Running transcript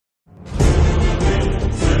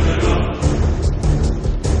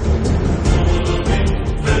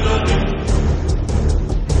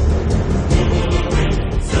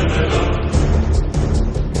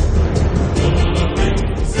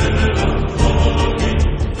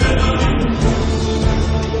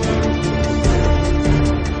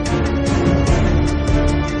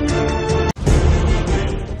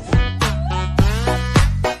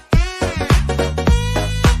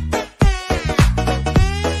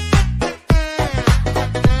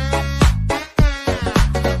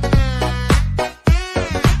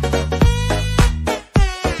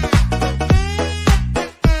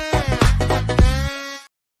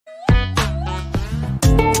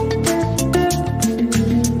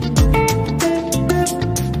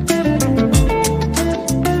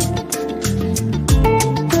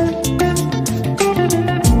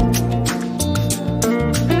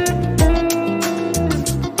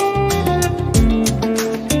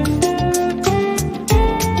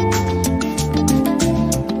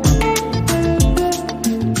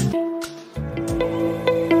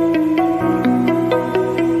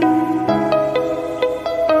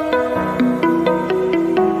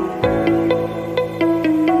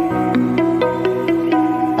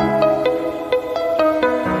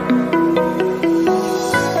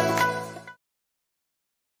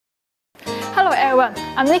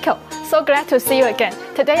Nico. So glad to see you again.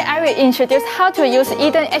 Today I will introduce how to use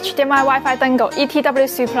earldom HDMI Wi-Fi dongle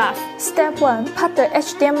ETWC+. Step 1. Plug the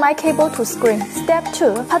HDMI cable to screen. Step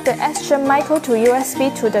 2. Plug the extra micro to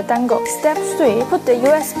USB to the dongle. Step 3. Put the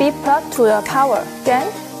USB plug to the power. Then,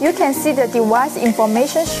 you can see the device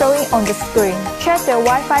information showing on the screen. Check the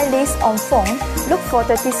Wi-Fi list on phone. Look for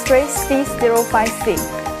the display C05C.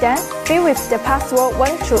 Then, fill with the password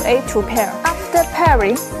 1 to 8 to pair. After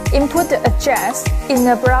pairing, input the address in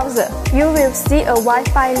the browser. You will see a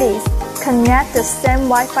Wi-Fi list. Connect the same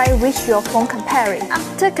Wi-Fi with your phone comparing.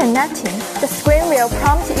 After connecting, the screen will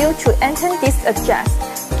prompt you to enter this address.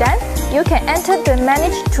 Then, you can enter the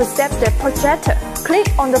manage to set the projector. Click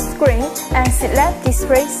on the screen and select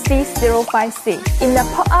display C05C. In the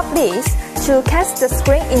pop-up list, to catch the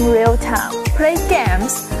screen in real time, play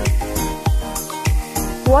games,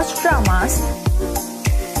 watch dramas,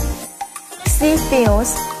 see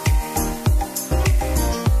films,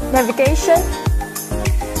 navigation.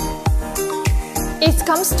 It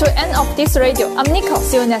comes to the end of this radio. I'm Nico.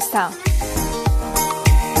 See you next time.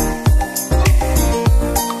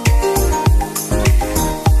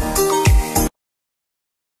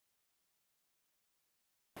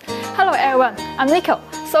 Hello everyone, I'm Nico.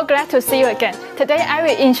 So glad to see you again. Today I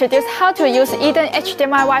will introduce how to use earldom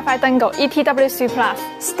HDMI Wi-Fi dongle ETWC+.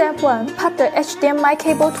 Step 1. Plug the HDMI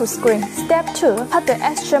cable to screen. Step 2. Plug the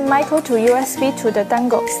extra micro to USB to the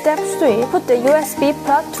dongle. Step 3. Put the USB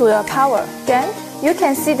plug to the power. Then, you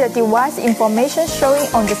can see the device information showing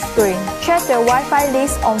on the screen. Check the Wi-Fi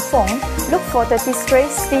list on phone. Look for the display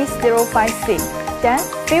C05C. Then,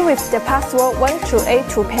 fill with the password 1 to 8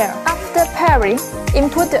 to pair. After pairing,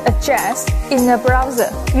 input the address in the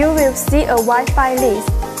browser. You will see a Wi-Fi list.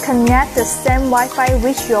 Connect the same Wi-Fi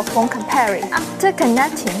with your phone comparing. After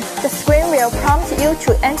connecting, the screen will prompt you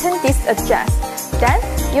to enter this address. Then,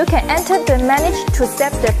 you can enter the manage to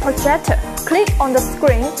set the projector. Click on the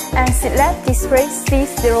screen and select display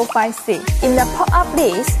C05C. In the pop-up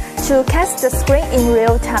list, to catch the screen in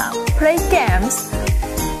real time, play games,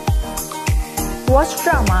 watch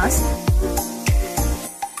dramas,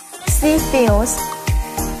 see films,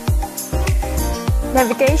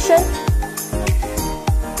 navigation.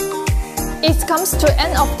 It comes to the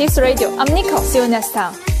end of this radio. I'm Nico. See you next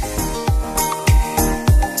time.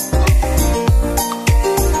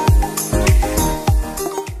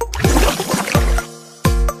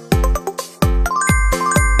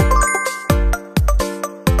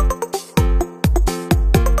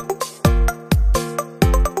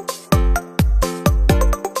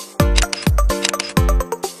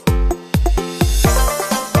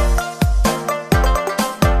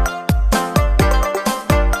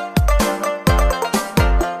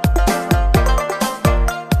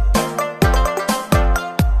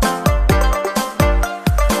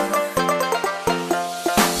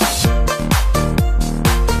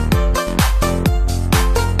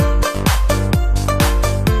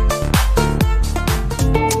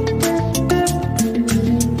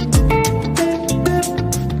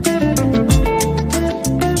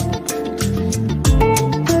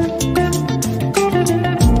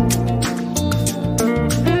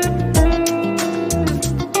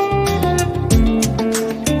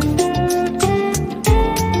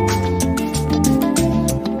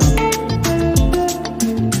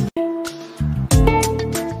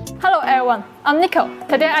 I'm Nico.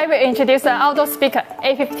 Today I will introduce the outdoor speaker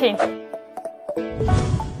A15.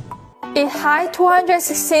 It height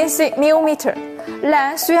 266mm,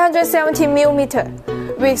 length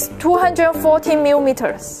 370mm, width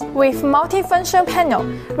 240mm, with multi-function panel,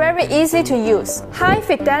 very easy to use. High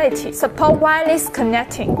fidelity, support wireless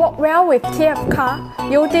connecting, work well with TF car,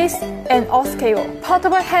 UDIS, and aux cable.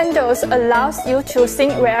 Portable handles allows you to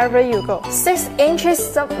sing wherever you go. 6 inches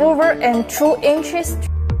subwoofer and 2 inches.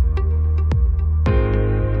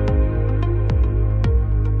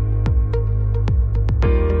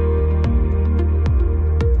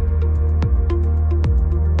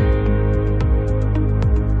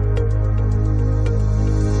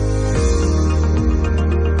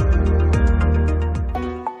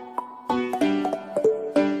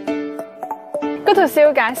 Good to see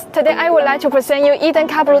you guys. Today I would like to present you earldom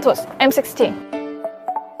car Bluetooth M16.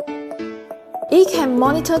 It can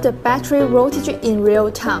monitor the battery voltage in real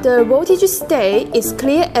time. The voltage state is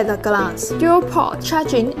clear at a glance. Dual port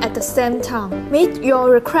charging at the same time. Meet your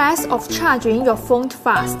request of charging your phone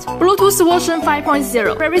fast. Bluetooth version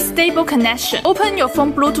 5.0. Very stable connection. Open your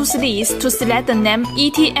phone Bluetooth list to select the name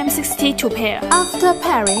ET-M60 to pair. After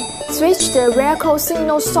pairing, switch the vehicle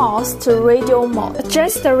signal source to radio mode.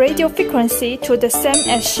 Adjust the radio frequency to the same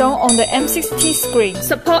as shown on the M60 screen.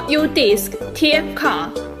 Support UDIS, TF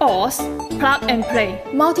car, aux, plug and play.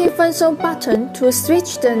 Multifunction button to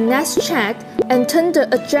switch the next track and turn the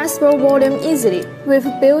adjustable volume easily. With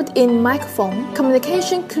built-in microphone,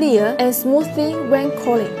 communication clear and smoothly when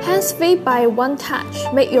calling. Hands-free by one touch,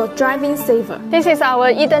 make your driving safer. This is our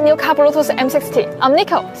Eden new car Bluetooth M60. I'm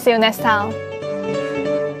Nico. See you next time.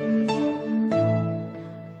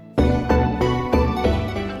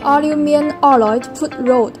 Aluminum alloy foot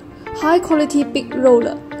road, high quality big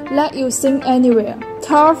roller, let you sing anywhere.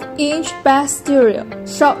 12-inch bass stereo,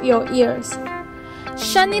 shock your ears.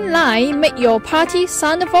 Shining light make your party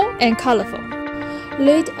soundful and colorful.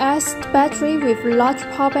 Lead-acid battery with large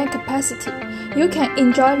power bank capacity. You can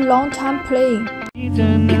enjoy long time playing.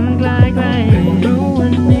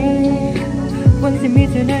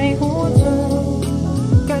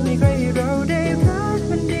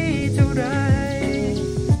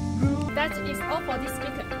 That is all for this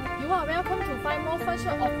speaker. You are welcome to find more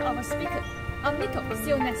functions of our speaker. I'm Nico. See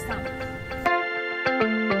you next time.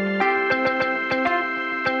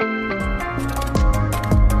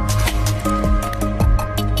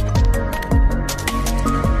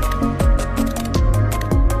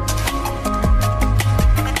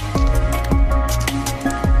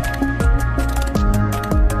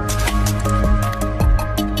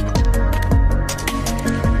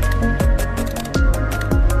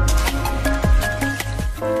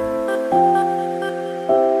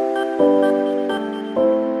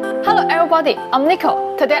 Hello everybody, I'm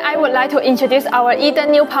Nico. Today I would like to introduce our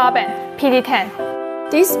Eden new power bank, PD10.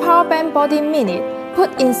 This power bank body mini,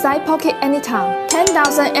 put inside pocket anytime.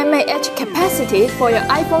 10,000 mAh capacity for your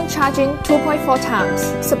iPhone charging 2.4 times.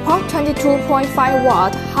 Support 22.5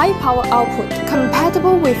 watt high power output.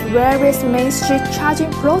 Compatible with various main street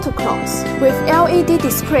charging protocols. With LED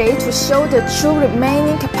display to show the true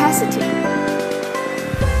remaining capacity.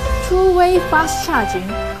 Two-way fast charging.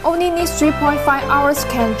 Only needs 3.5 hours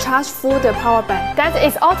can charge full the power bank. That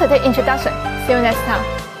is all today's introduction. See you next time.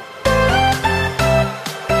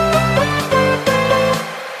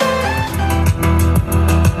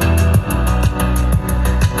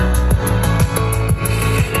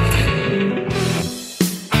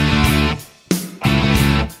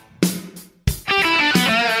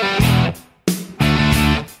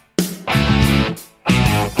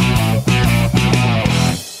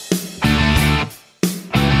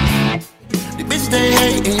 They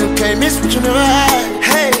hate and you can't miss what you never had.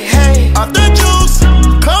 Hey, hey, off the juice,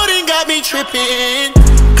 clothing got me tripping.